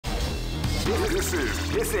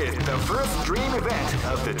This is the first dream event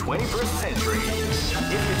of the 21st century.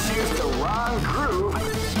 If you choose the wrong groove,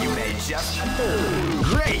 you may just...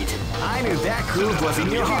 Great! I knew that groove was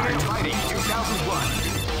in your heart. Fighting 2001.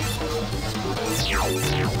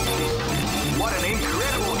 What an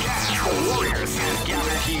incredible cast of warriors has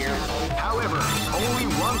gathered here. However, only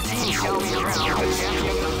one team shall be crowned the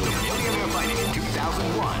champion of the Millionaire Fighting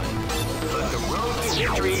 2001. But the road to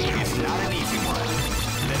victory is not an easy one.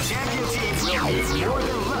 The champion team will need more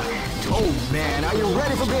than luck. Oh man, are you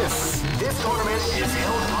ready for this? This tournament is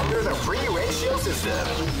held under the free ratio system.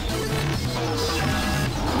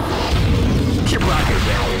 Keep rocking,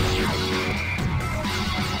 baby.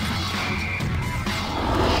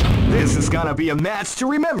 This is gonna be a match to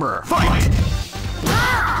remember. Fight!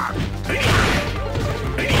 Now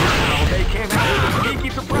they came out with a sneaky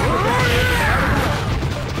surprise.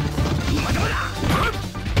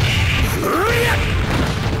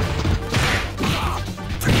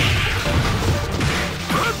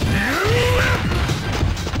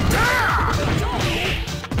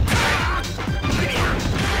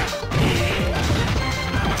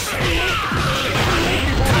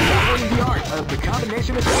 The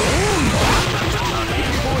combination attack.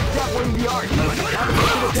 People is definitely the art of the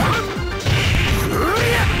combination attack.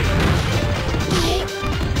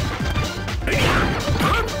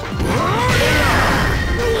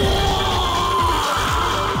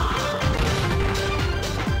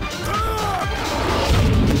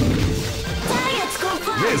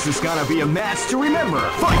 This is gonna be a match to remember.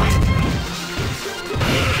 Fight!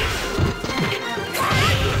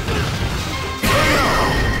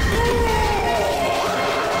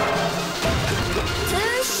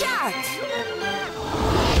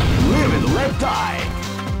 Live and let die.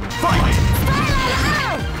 Fight!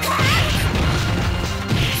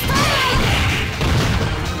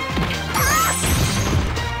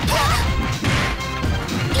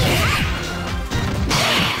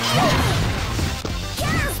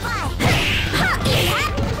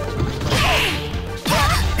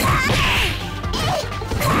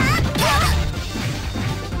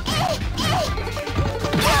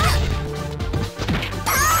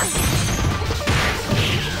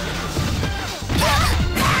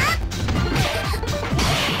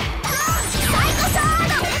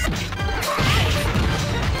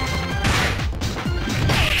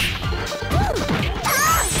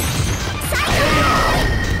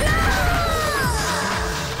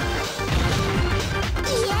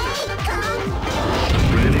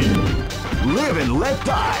 Live and let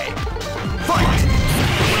die. Fight!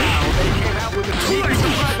 Wow, they came out with a sneaky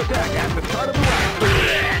surprise attack at the start of the round.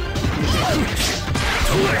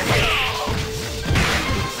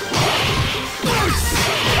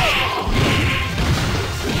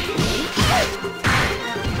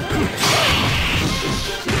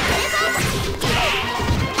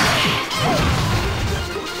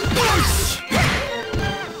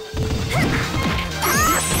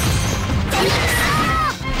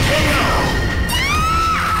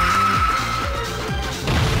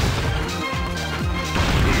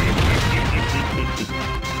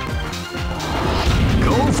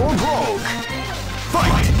 For broke.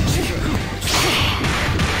 Fight!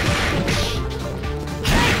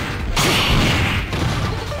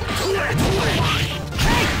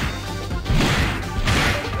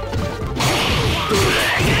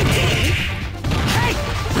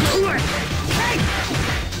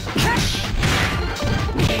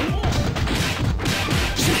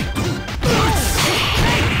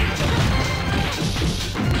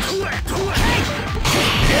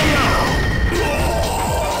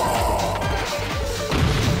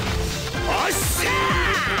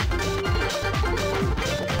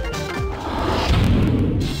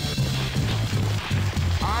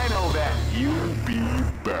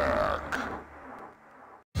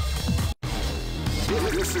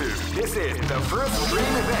 This is the first dream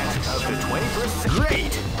event of the 21st century.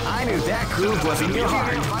 Great! I knew that groove was in your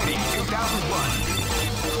heart. Fighting 2001.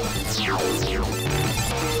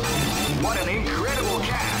 What an incredible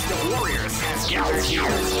cast of warriors has gathered here.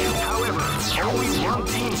 However, only one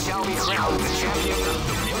team shall be crowned the champion of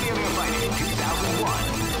the Millionaire Fighting 2001.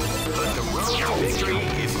 But the road to victory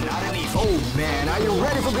is not an easy. Oh man, are you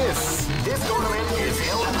ready for this? This tournament is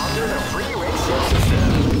held under the free ratio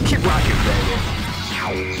system. Keep rocking, baby.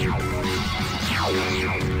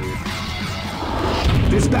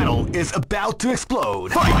 This battle is about to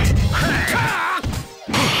explode. Fight!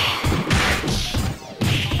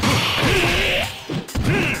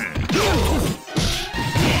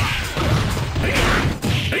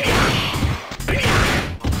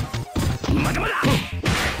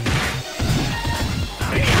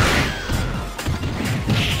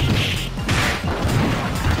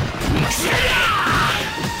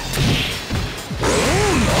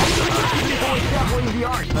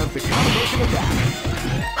 of the combination attack.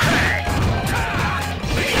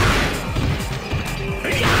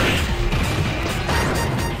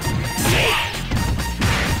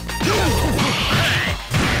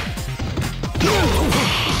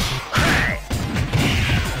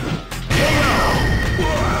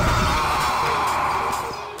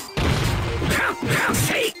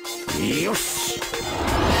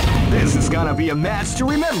 This is gonna be a match to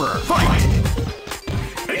remember. Fight!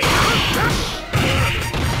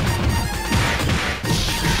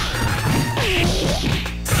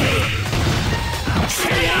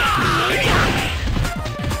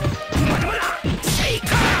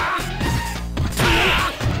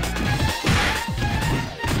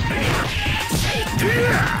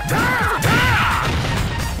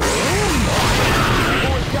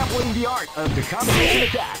 Doubling the art of the combination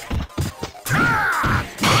attack.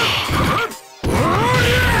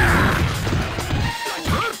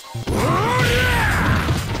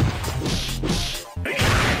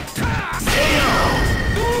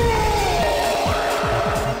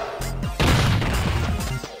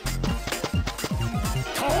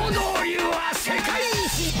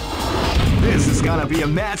 This is gonna be a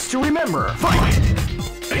match to remember. Fight!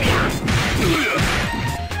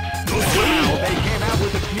 Wow, they came out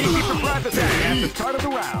with a sneaky surprise attack at the start of the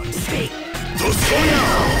round.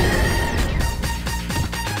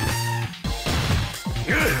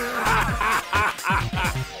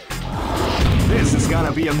 This is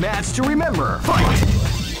gonna be a match to remember. Fight!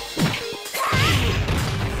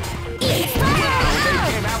 Wow,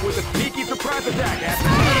 they came out with a sneaky surprise attack at the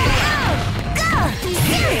start of the round. Go!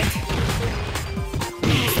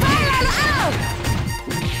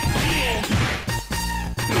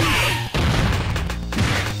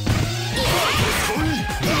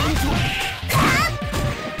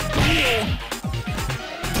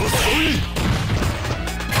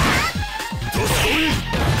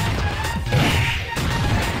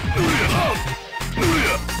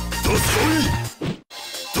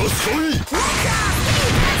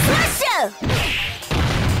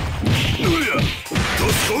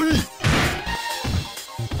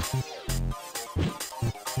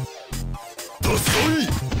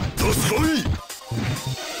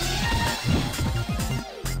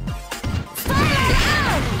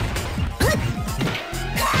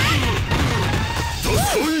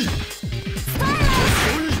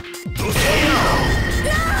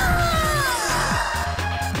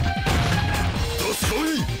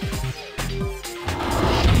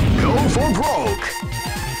 Go for broke.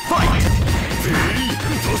 Fight!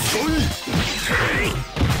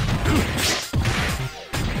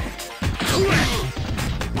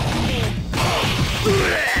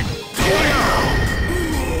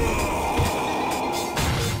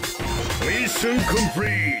 Mission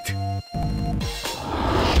complete.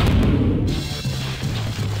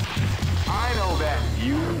 I know that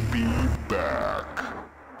you'll be back.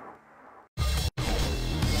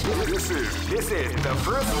 This is the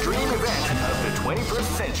first dream event of the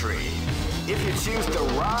 21st century. If you choose the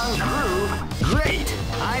wrong groove, great!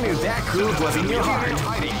 I knew that groove was in your heart.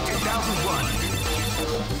 Fighting 2001.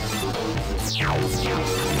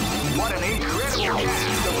 What an incredible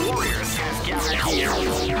cast of warriors has gathered here.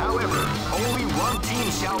 However, only one team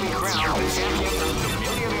shall be crowned the champion of the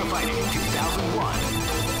Millionaire Fighting 2001.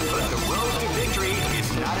 But the road to victory is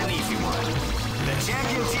not an easy one. The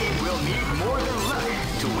champion team will need more than luck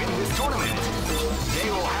to win this tournament. They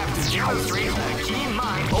will have to demonstrate a keen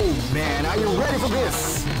mind. Oh man, are you ready for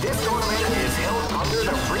this? This tournament is held under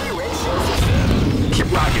the free ratio system. Keep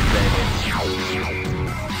rocking, baby.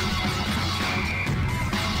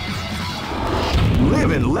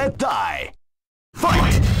 Live and let die.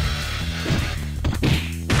 Fight!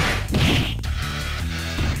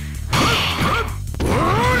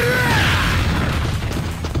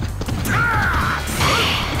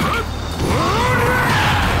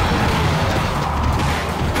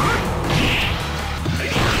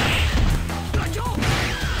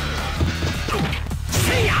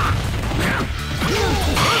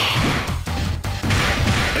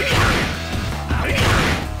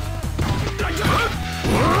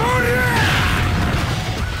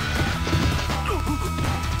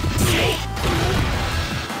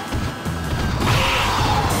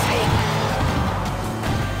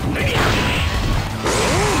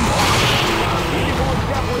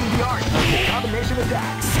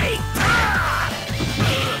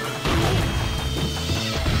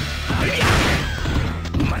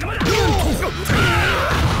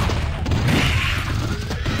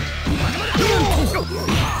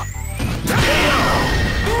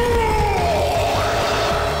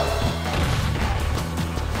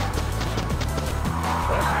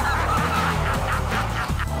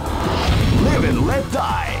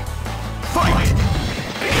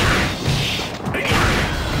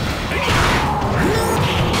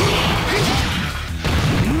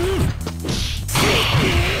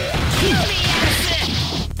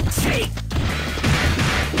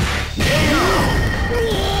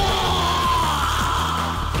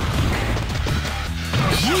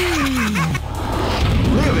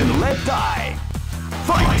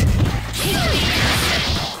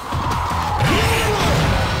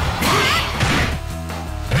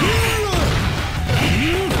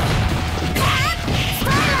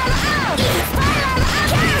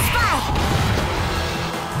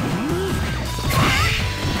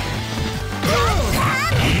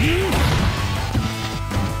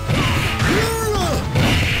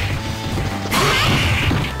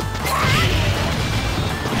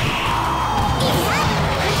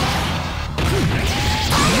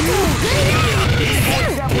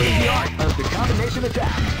 combination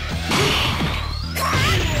attack.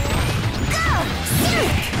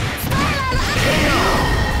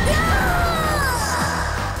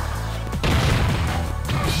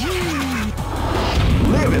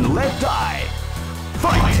 Live and let die.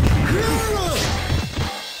 Fight!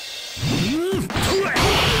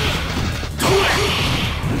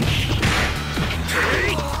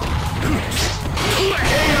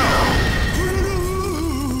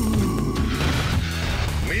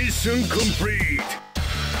 Mission complete.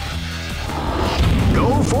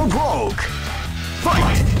 Go for broke.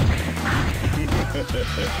 Fight!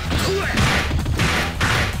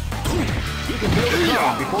 He can build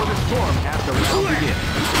strong before the storm has the round begin.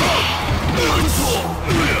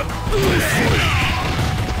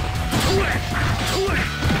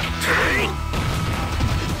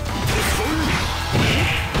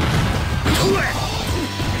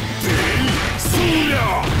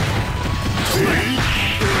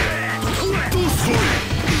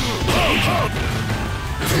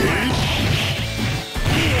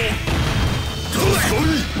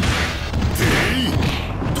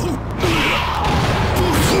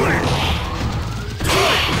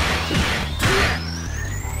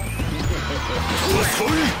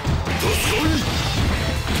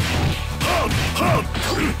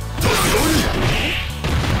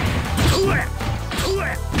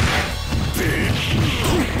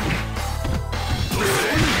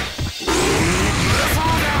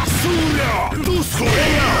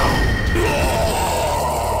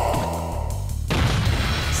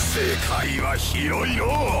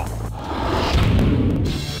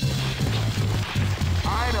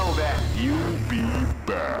 I know that you'll be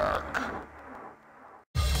back.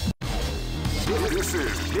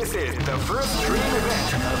 This is the first dream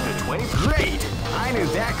event of the 20th. Great! I knew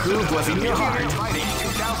that groove was in your heart. Fighting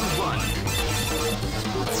 2001.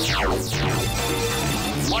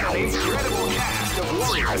 What an incredible cast of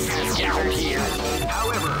warriors has gathered here.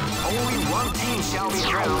 However, only one team shall be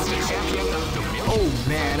crowned the champion of the million. Oh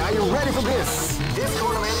man, are you ready for this? This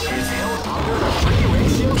tournament is held under the free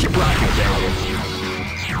ratio. Keep rocking, baby.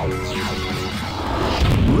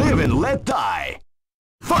 Live and let die.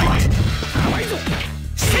 Fight!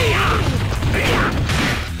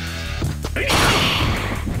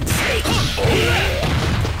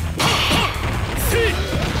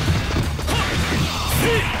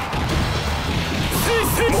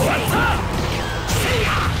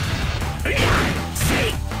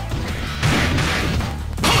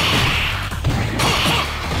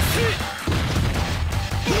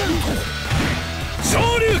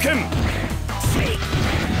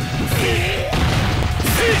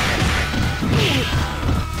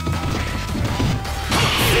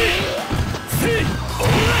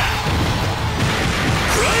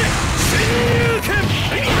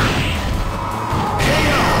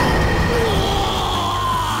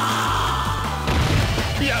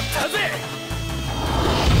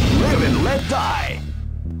 Live and let die.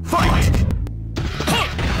 Fight!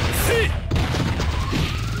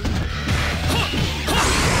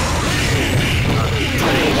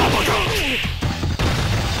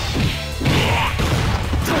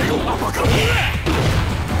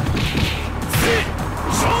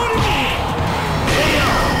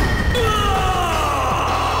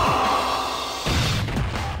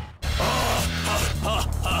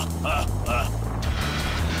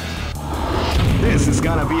 This is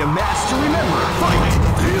gonna be a match to remember. Fight!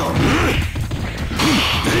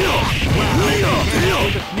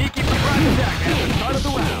 With a sneaky surprise attack at the start of the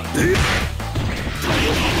round. A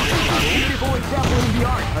beautiful example in the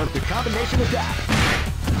art of the combination attack.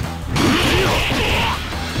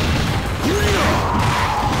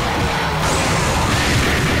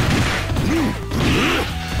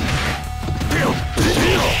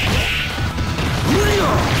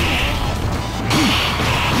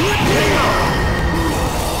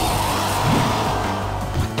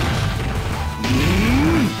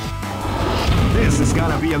 This is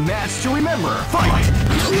gonna be a match to remember. Fight!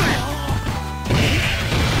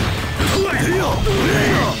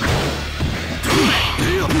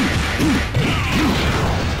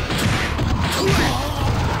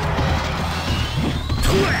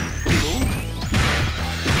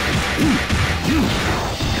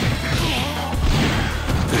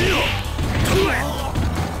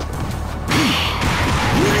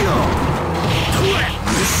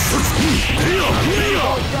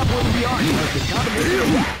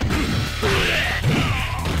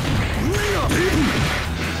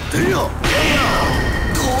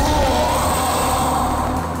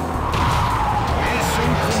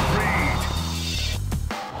 Mission complete.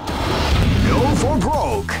 Go for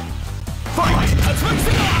broke. Fight!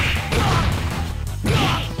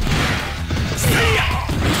 See ya!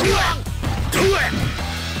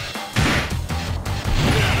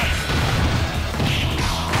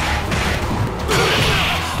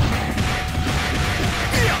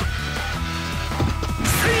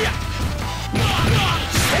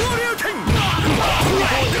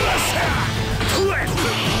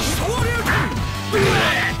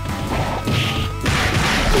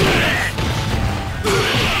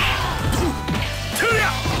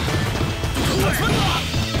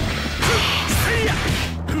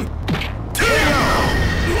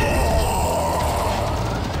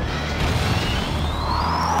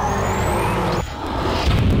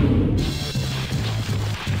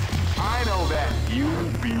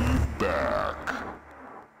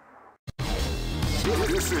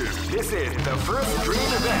 This is the first dream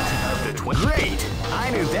event of the Great! I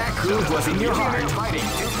knew that groove was in your heart. Fighting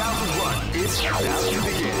 2001 is about to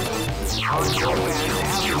begin. Hardcore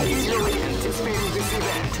fans have been eagerly anticipating this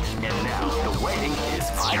event, and now the waiting is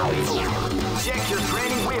finally over. Check your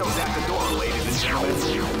training wheels at the door, ladies and gentlemen.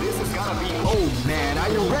 This is gonna be... Oh man,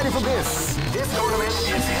 are you ready for this? This tournament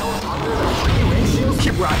is held under the free ratios.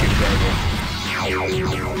 Keep rocking, baby.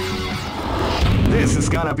 This is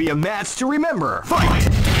gonna be a match to remember. Fight!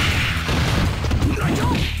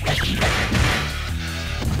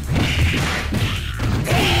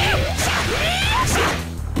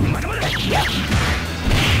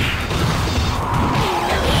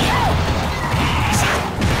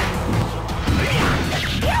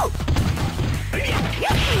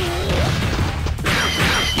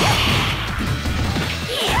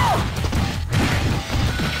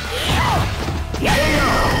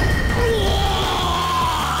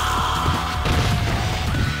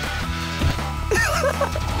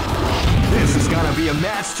 This is gonna be a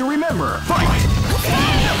match to remember. Fight!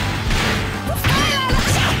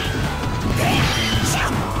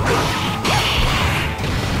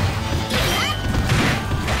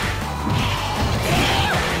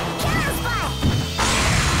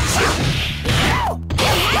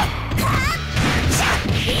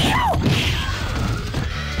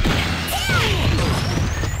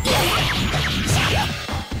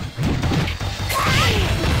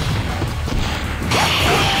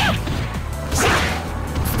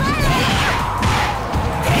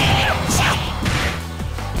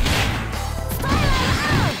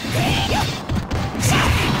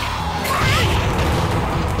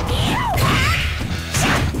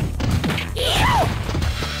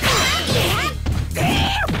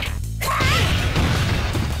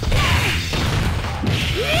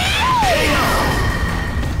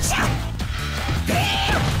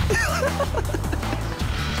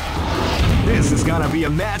 This is gonna be a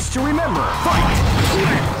match to remember. Fight!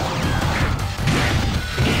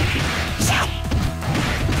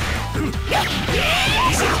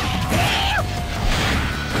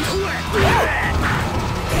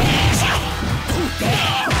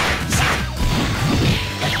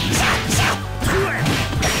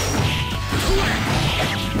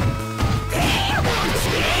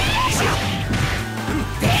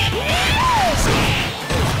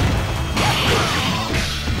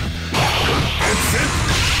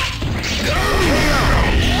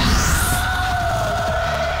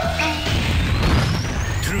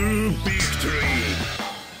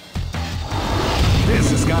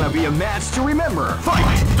 This is gonna be a match to remember.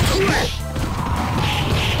 Fight!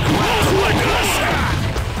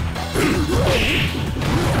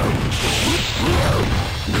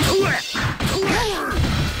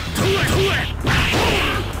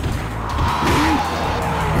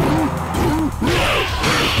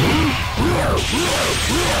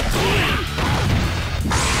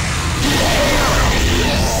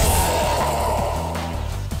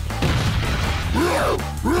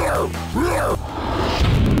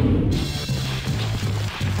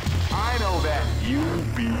 I know that you'll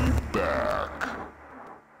be back.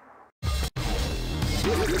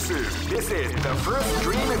 This is the first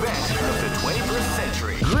dream event of the 21st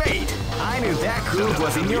century. Great! I knew that groove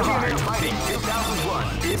was in your heart. Fighting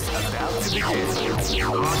 2001 is about to begin.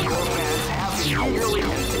 Hardcore fans have been eagerly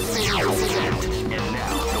anticipating this event, and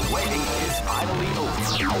now the waiting is finally over.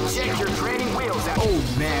 Check your training wheels out. Oh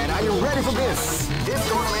man, are you ready for this? This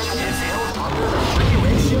tournament is held under the free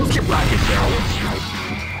ratios. Keep rocking, baby.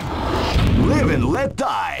 Live and let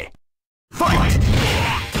die. Fight!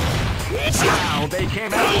 Wow, they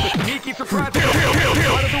came out with a sneaky surprise. Out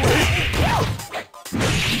of the way.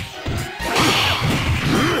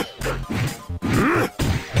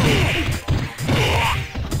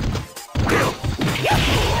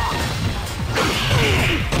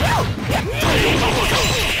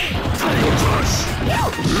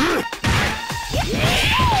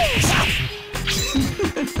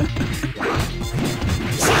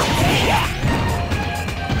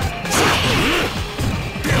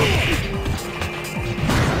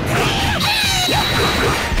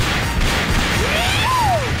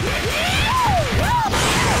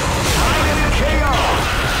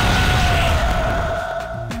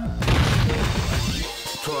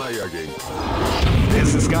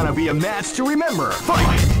 a match to remember.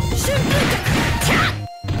 Fight!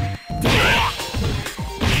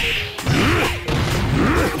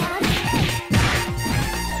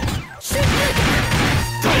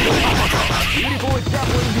 Beautiful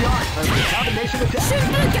exampling the art of the combination attack.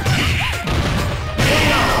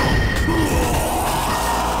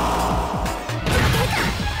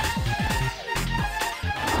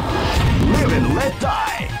 Live and let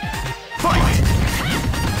die. Fight!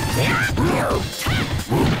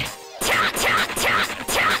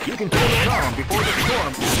 You can feel the calm before the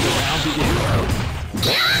storm. The round begins.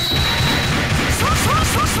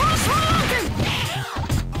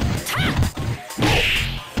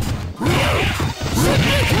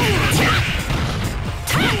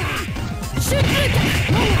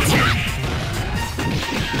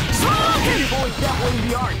 Beautiful exampling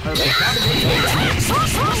the art of the combination attack.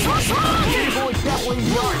 Beautiful exampling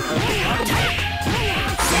the art of the combination.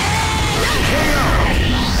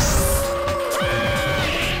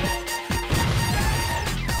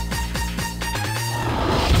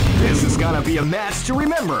 This is gonna be a match to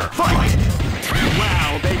remember. Fight!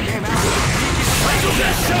 Wow, they came out with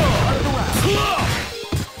the show of the round.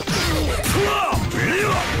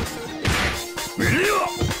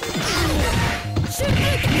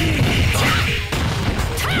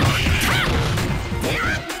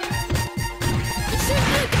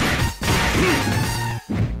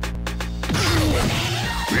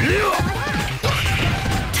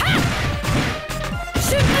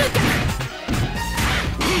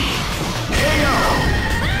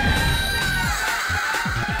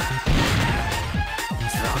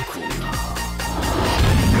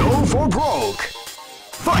 Go for broke.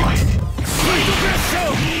 Fight!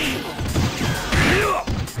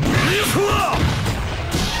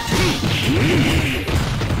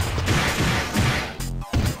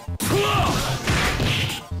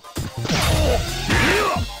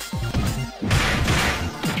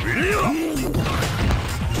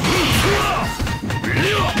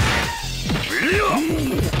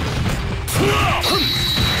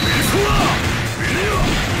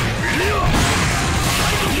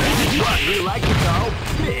 We like to go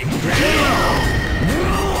big.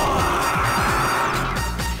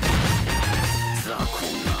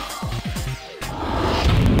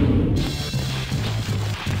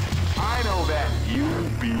 I know that you'll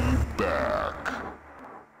be back.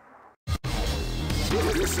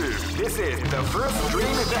 This is the first dream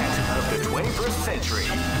event of the 21st century.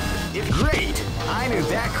 If great, I knew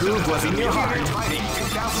that groove was in your heart. Fighting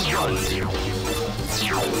 2001.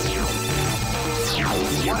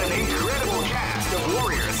 What an incredible cast of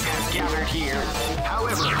warriors has gathered here.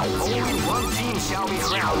 However, only one team shall be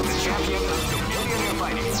crowned the champion of the Millionaire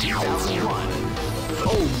Fighting 2001.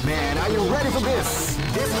 Oh man, are you ready for this?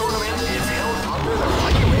 This tournament is held under the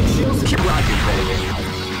fighting ratios. Keep rocking, baby.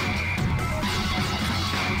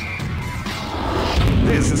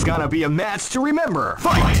 This is gonna be a match to remember.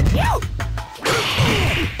 Fight!